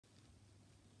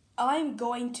I'm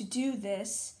going to do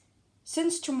this.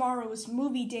 Since tomorrow is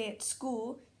movie day at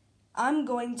school, I'm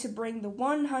going to bring the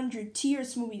 100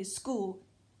 Tears movie to school.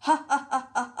 Ha ha ha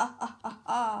ha ha ha ha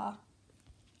ha.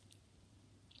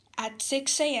 At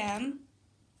 6 a.m.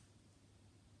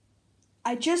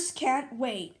 I just can't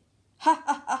wait. Ha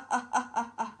ha ha ha ha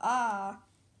ha ha ha.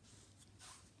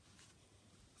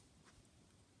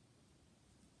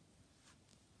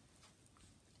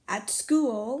 At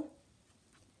school.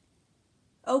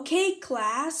 Okay,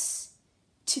 class.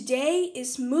 Today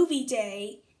is movie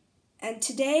day, and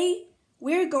today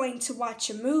we're going to watch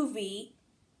a movie.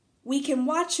 We can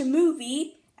watch a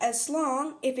movie as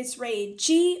long if it's rated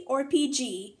G or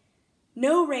PG.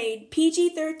 No rated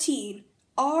PG-13,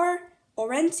 R, or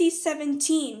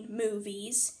NC-17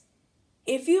 movies.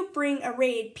 If you bring a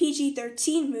rated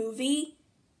PG-13 movie,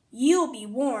 you'll be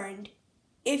warned.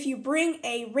 If you bring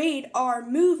a rated R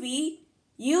movie,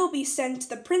 you'll be sent to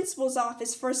the principal's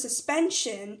office for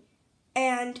suspension.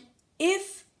 And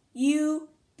if you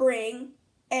bring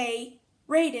a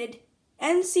rated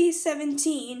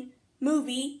NC-17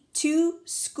 movie to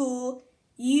school,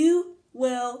 you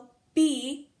will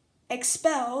be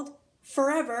expelled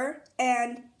forever,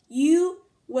 and you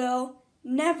will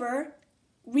never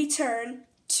return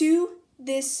to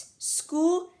this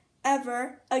school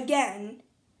ever again.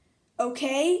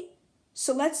 Okay?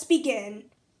 So let's begin.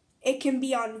 It can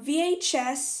be on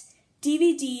VHS,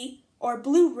 DVD, or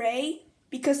Blu-ray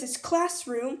because this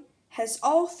classroom has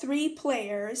all 3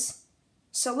 players.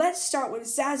 So let's start with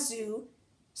Zazu.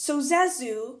 So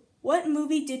Zazu, what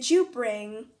movie did you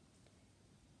bring?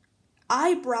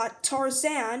 I brought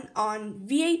Tarzan on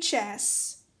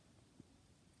VHS.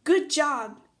 Good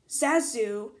job,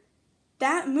 Zazu.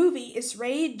 That movie is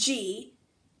rated G.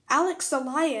 Alex the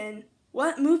Lion,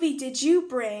 what movie did you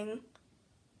bring?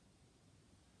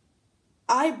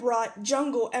 I brought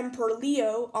Jungle Emperor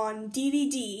Leo on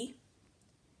DVD.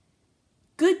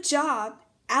 Good job,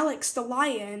 Alex the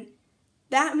Lion.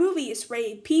 That movie is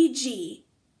rated PG.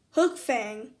 Hook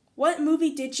Fang, what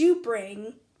movie did you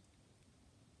bring?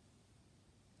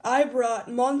 I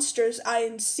brought Monsters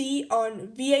Inc. on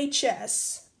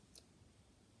VHS.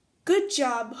 Good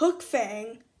job, Hook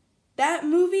Fang. That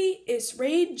movie is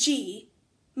rated G.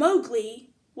 Mowgli,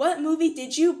 what movie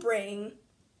did you bring?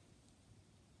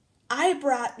 I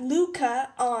brought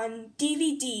Luca on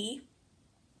DVD.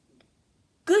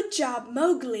 Good job,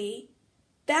 Mowgli.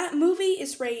 That movie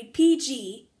is rated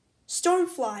PG.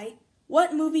 Stormfly,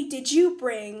 what movie did you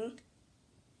bring?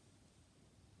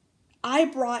 I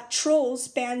brought Trolls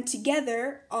Band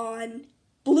Together on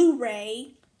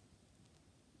Blu-ray.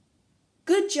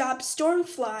 Good job,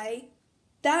 Stormfly.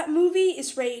 That movie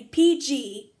is rated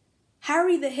PG.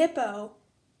 Harry the Hippo,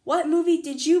 what movie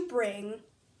did you bring?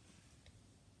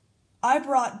 I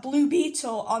brought Blue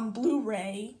Beetle on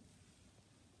Blu-ray.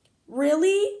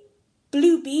 Really?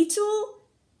 Blue Beetle?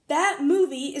 That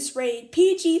movie is rated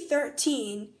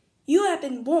PG-13. You have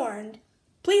been warned.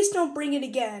 Please don't bring it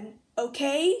again,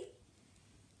 okay?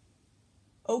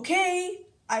 Okay,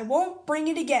 I won't bring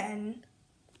it again.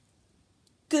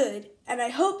 Good, and I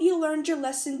hope you learned your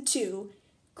lesson too.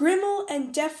 Grimmel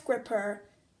and Death Gripper,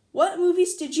 what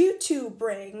movies did you 2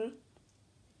 bring?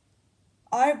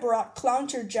 I brought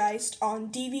Clowntergeist on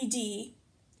DVD.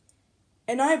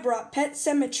 And I brought Pet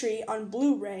Sematary on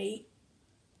Blu-ray.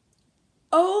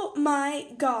 Oh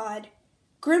my God,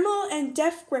 Grimmel and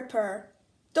Death Gripper,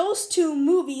 those 2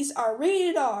 movies are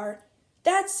rated R.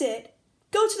 That's it.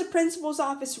 Go to the principal's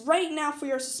office right now for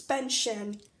your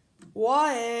suspension.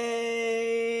 Why?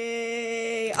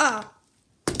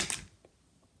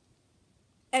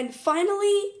 And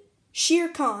finally, Shere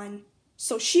Khan.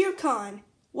 So Shere Khan,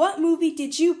 what movie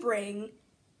did you bring?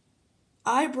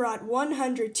 I brought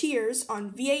 100 Tears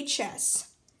on VHS.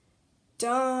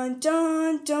 Dun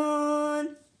dun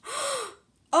dun.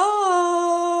 Oh.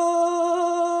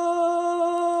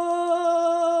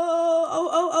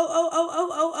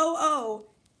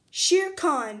 Shere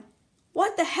Khan,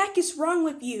 what the heck is wrong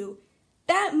with you?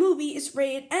 That movie is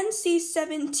rated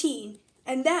NC-17,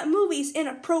 and that movie's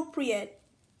inappropriate.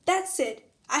 That's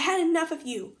it. I had enough of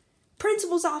you.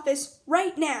 Principal's office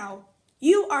right now.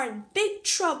 You are in big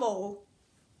trouble.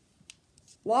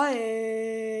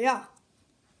 Why?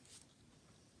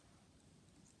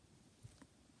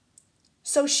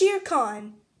 So Shere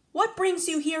Khan, what brings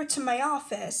you here to my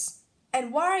office?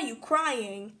 And why are you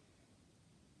crying?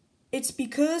 It's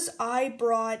because I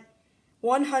brought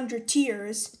 100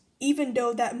 Tears, even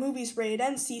though that movie's rated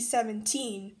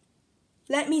NC-17.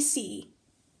 Let me see.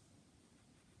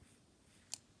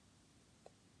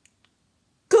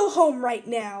 Go home right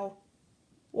now.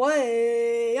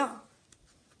 Way.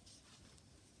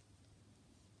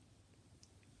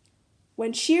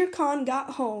 when Shere Khan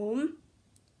got home,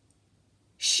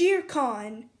 "Shere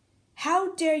Khan,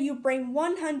 how dare you bring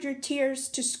 100 Tears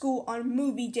to school on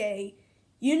movie day?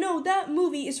 You know that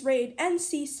movie is rated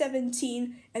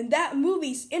NC-17 and that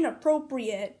movie's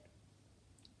inappropriate."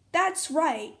 "That's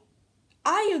right.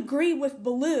 I agree with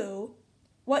Baloo.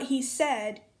 What he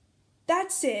said.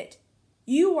 That's it.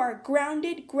 You are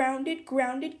grounded, grounded,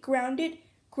 grounded, grounded,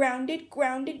 grounded,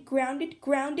 grounded, grounded,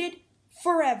 grounded,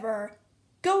 forever.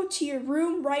 Go to your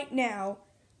room right now."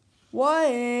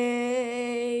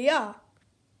 Why-ya!